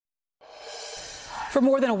For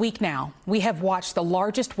more than a week now, we have watched the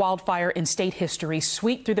largest wildfire in state history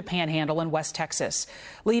sweep through the Panhandle in West Texas,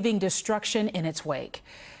 leaving destruction in its wake.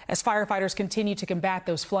 As firefighters continue to combat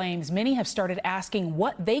those flames, many have started asking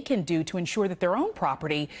what they can do to ensure that their own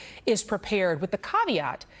property is prepared, with the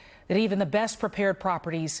caveat that even the best prepared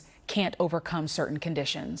properties can't overcome certain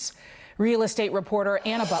conditions. Real estate reporter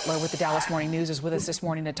Anna Butler with the Dallas Morning News is with us this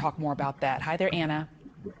morning to talk more about that. Hi there, Anna.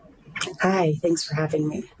 Hi, thanks for having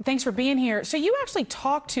me. Thanks for being here. So you actually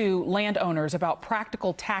talked to landowners about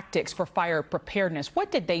practical tactics for fire preparedness. What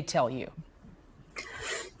did they tell you?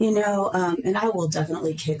 You know, and I will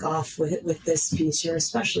definitely kick off with this piece. You're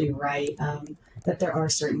especially right that there are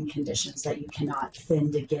certain conditions that you cannot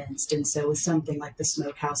fend against. And so with something like the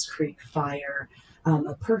Smokehouse Creek fire,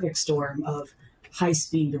 a perfect storm of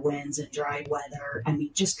high-speed winds and dry weather, I mean,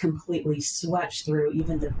 just completely swept through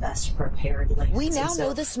even the best prepared lanes. We now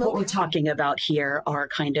know the smoke. What we're talking about here are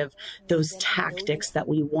kind of those tactics that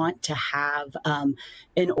we want to have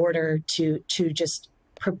in order to just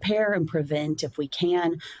prepare and prevent if we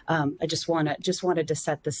can. I just wanted to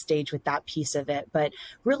set the stage with that piece of it. But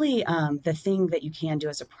really, the thing that you can do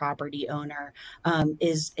as a property owner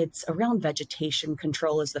is it's around vegetation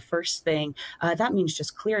control is the first thing. That means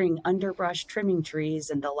just clearing underbrush, trimming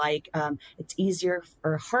trees, and the like. It's easier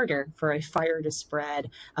or harder for a fire to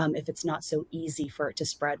spread if it's not so easy for it to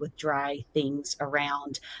spread with dry things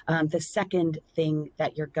around. The second thing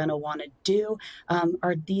that you're going to want to do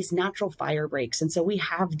are these natural fire breaks. And so we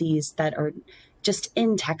have these that are just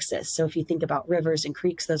in Texas. So if you think about rivers and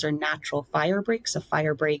creeks, those are natural fire breaks. A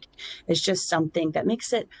fire break is just something that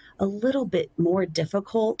makes it a little bit more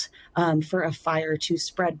difficult for a fire to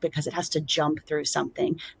spread because it has to jump through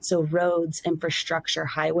something. So roads, infrastructure,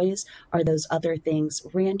 highways are those other things.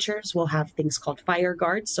 Ranchers will have things called fire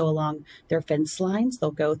guards. So along their fence lines,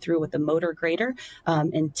 they'll go through with a motor grader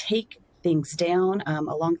and take things down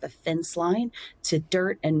along the fence line to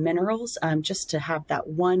dirt and minerals, just to have that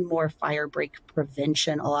one more fire break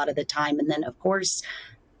prevention a lot of the time. And then, of course,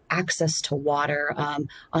 access to water.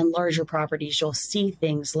 On larger properties, you'll see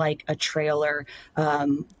things like a trailer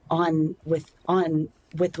with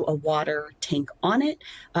a water tank on it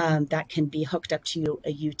that can be hooked up to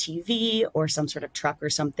a UTV or some sort of truck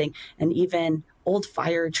or something, and even old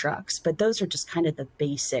fire trucks. But those are just kind of the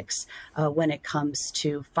basics when it comes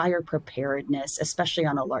to fire preparedness, especially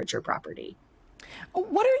on a larger property.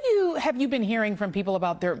 What have you been hearing from people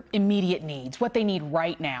about their immediate needs, what they need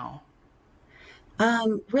right now?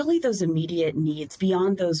 Really those immediate needs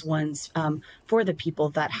beyond those ones for the people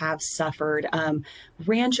that have suffered.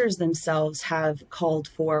 Ranchers themselves have called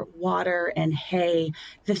for water and hay.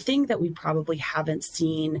 The thing that we probably haven't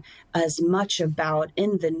seen as much about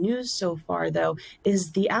in the news so far, though,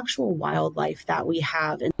 is the actual wildlife that we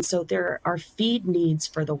have. And so there are feed needs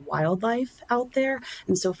for the wildlife out there.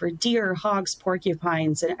 And so for deer, hogs,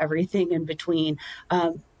 porcupines, and everything in between,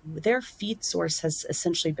 their feed source has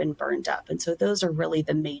essentially been burned up. And so those are really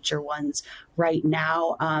the major ones right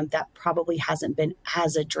now that probably hasn't been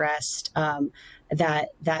as addressed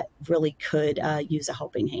that really could use a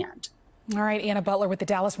helping hand. All right, Anna Butler with the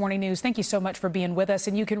Dallas Morning News. Thank you so much for being with us.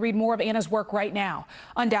 And you can read more of Anna's work right now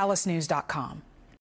on dallasnews.com.